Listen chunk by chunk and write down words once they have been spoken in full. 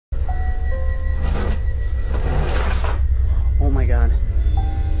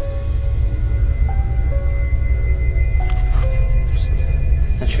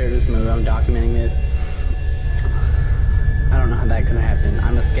move. I'm documenting this. I don't know how that could happen.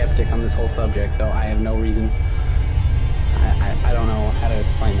 I'm a skeptic on this whole subject, so I have no reason. I don't know how to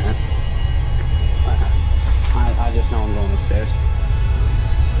explain that. I just know I'm going upstairs.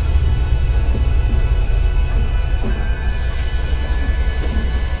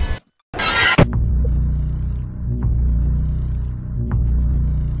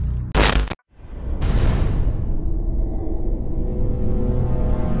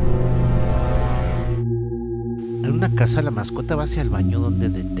 En una casa, la mascota va hacia el baño donde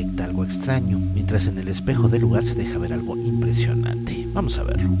detecta algo extraño, mientras en el espejo del lugar se deja ver algo impresionante. Vamos a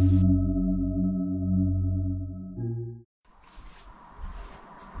verlo.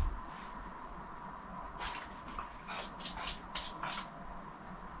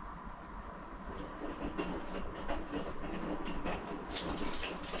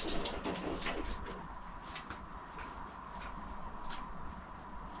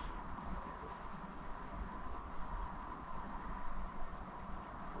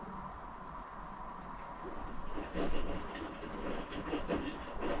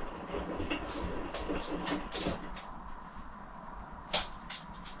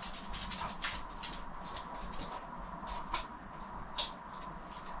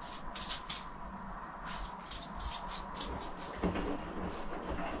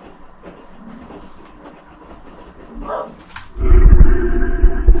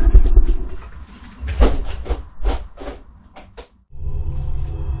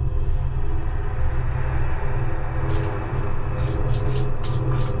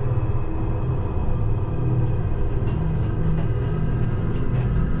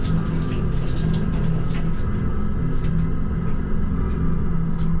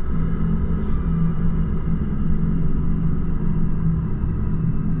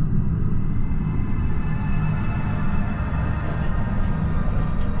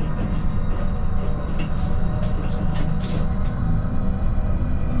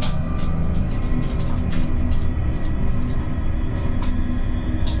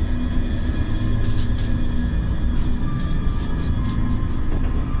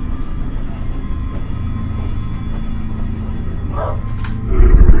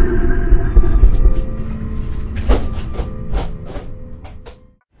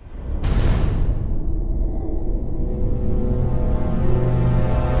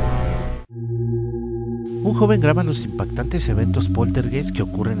 Un joven graba los impactantes eventos poltergeist que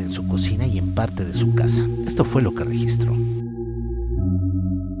ocurren en su cocina y en parte de su casa. Esto fue lo que registró.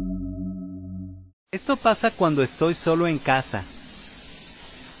 Esto pasa cuando estoy solo en casa.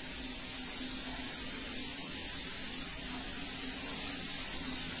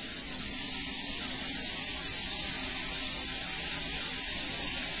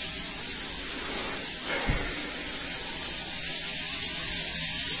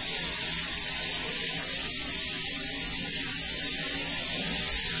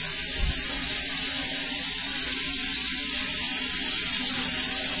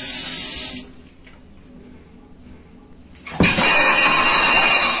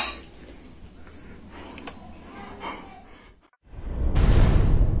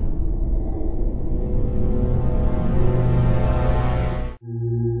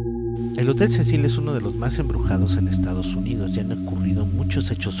 El Hotel Cecil es uno de los más embrujados en Estados Unidos y han ocurrido muchos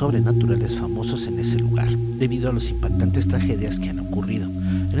hechos sobrenaturales famosos en ese lugar, debido a los impactantes tragedias que han ocurrido.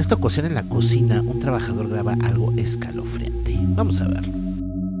 En esta ocasión, en la cocina, un trabajador graba algo escalofriante. Vamos a verlo.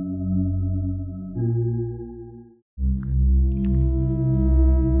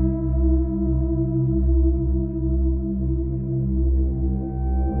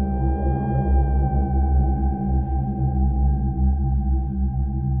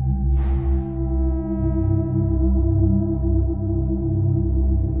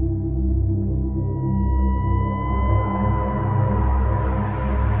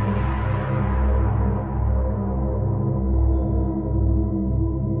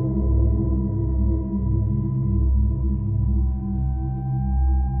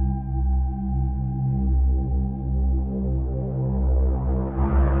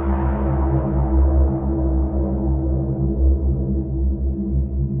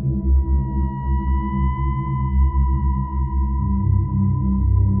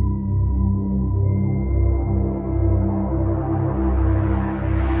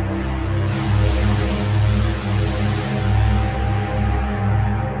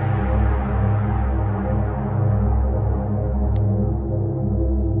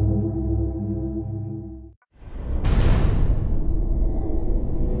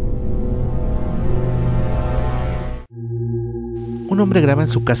 Un hombre graba en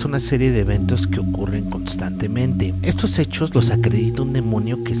su casa una serie de eventos que ocurren constantemente. Estos hechos los acredita un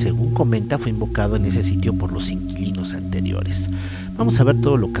demonio que, según comenta, fue invocado en ese sitio por los inquilinos anteriores. Vamos a ver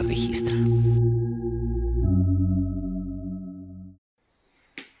todo lo que registra.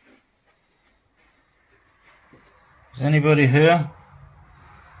 Is anybody here?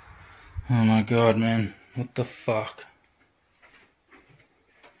 Oh my god, man. What the fuck?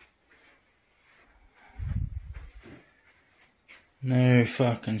 No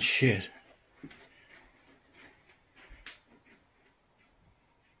fucking shit.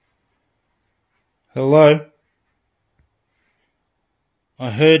 Hello?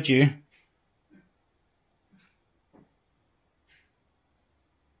 I heard you.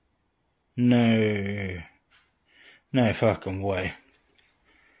 No. No fucking way.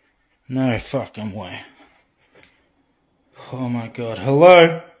 No fucking way. Oh my god.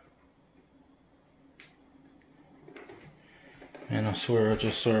 Hello? And I swear I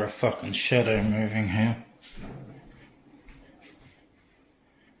just saw a fucking shadow moving here.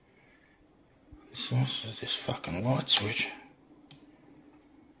 What's this fucking light switch?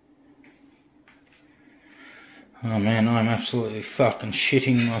 Oh man, I'm absolutely fucking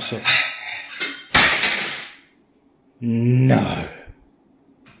shitting myself. No.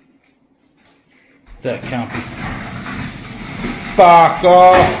 That can't be. Fuck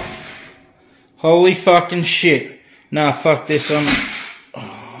off! Holy fucking shit. Nah, fuck this, oh,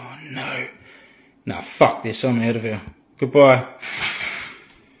 no. Nah, fuck this, I'm out of here. Goodbye.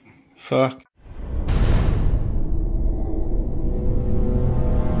 Fuck.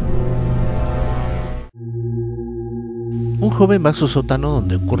 Un joven va a su sótano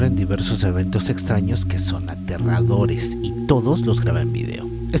donde ocurren diversos eventos extraños que son aterradores y todos los graba en video.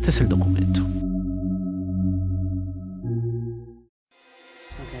 Este es el documento.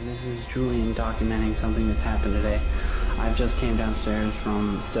 Okay, this is Julian documenting something that's happened today. I've just came downstairs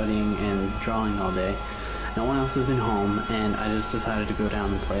from studying and drawing all day. No one else has been home, and I just decided to go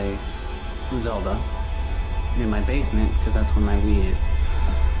down and play Zelda in my basement, because that's where my Wii is.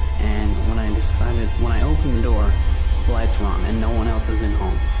 And when I opened the door, the lights were on, and no one else has been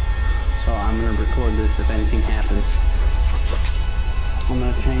home. So I'm going to record this if anything happens. I'm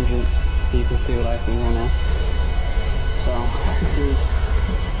going to change it so you can see what I see right now. So this is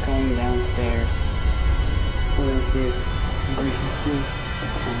going downstairs. We're going to see if we can see.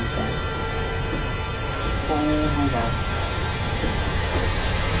 Okay. Oh my god.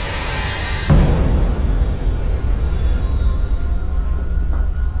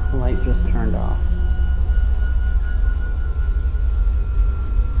 The light just turned off.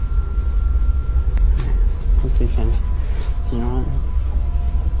 Let's see if you know what?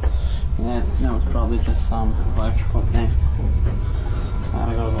 Yeah, that was probably just some electrical thing.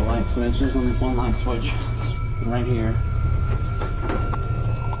 Gotta go to the light switch. There's only one light switch right here.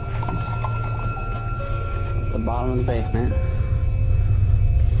 The bottom of the basement.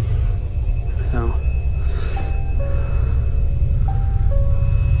 So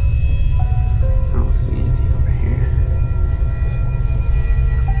I don't see anything over here.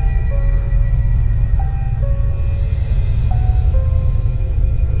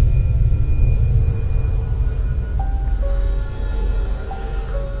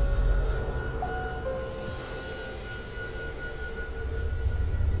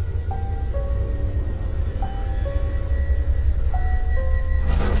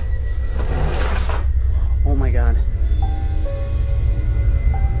 Oh my god.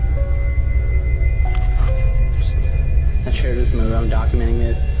 That chair just moved. I'm documenting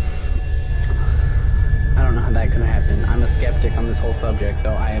this. I don't know how that could happen. I'm a skeptic on this whole subject,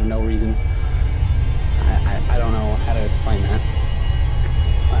 so I have no reason. I don't know how to explain that.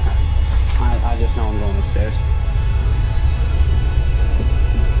 I just know I'm going upstairs.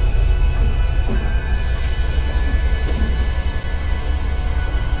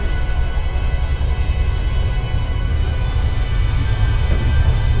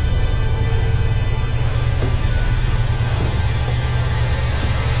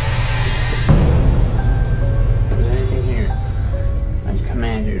 If there's anything here, I just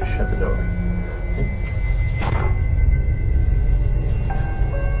command you to shut the door.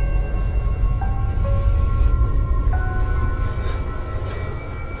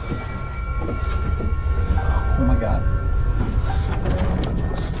 Oh my god.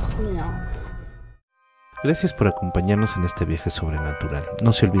 Meow. Gracias por acompañarnos en este viaje sobrenatural.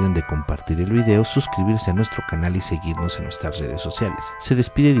 No se olviden de compartir el video, suscribirse a nuestro canal y seguirnos en nuestras redes sociales. Se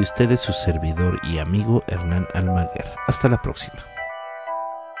despide de ustedes su servidor y amigo Hernán Almaguer. Hasta la próxima.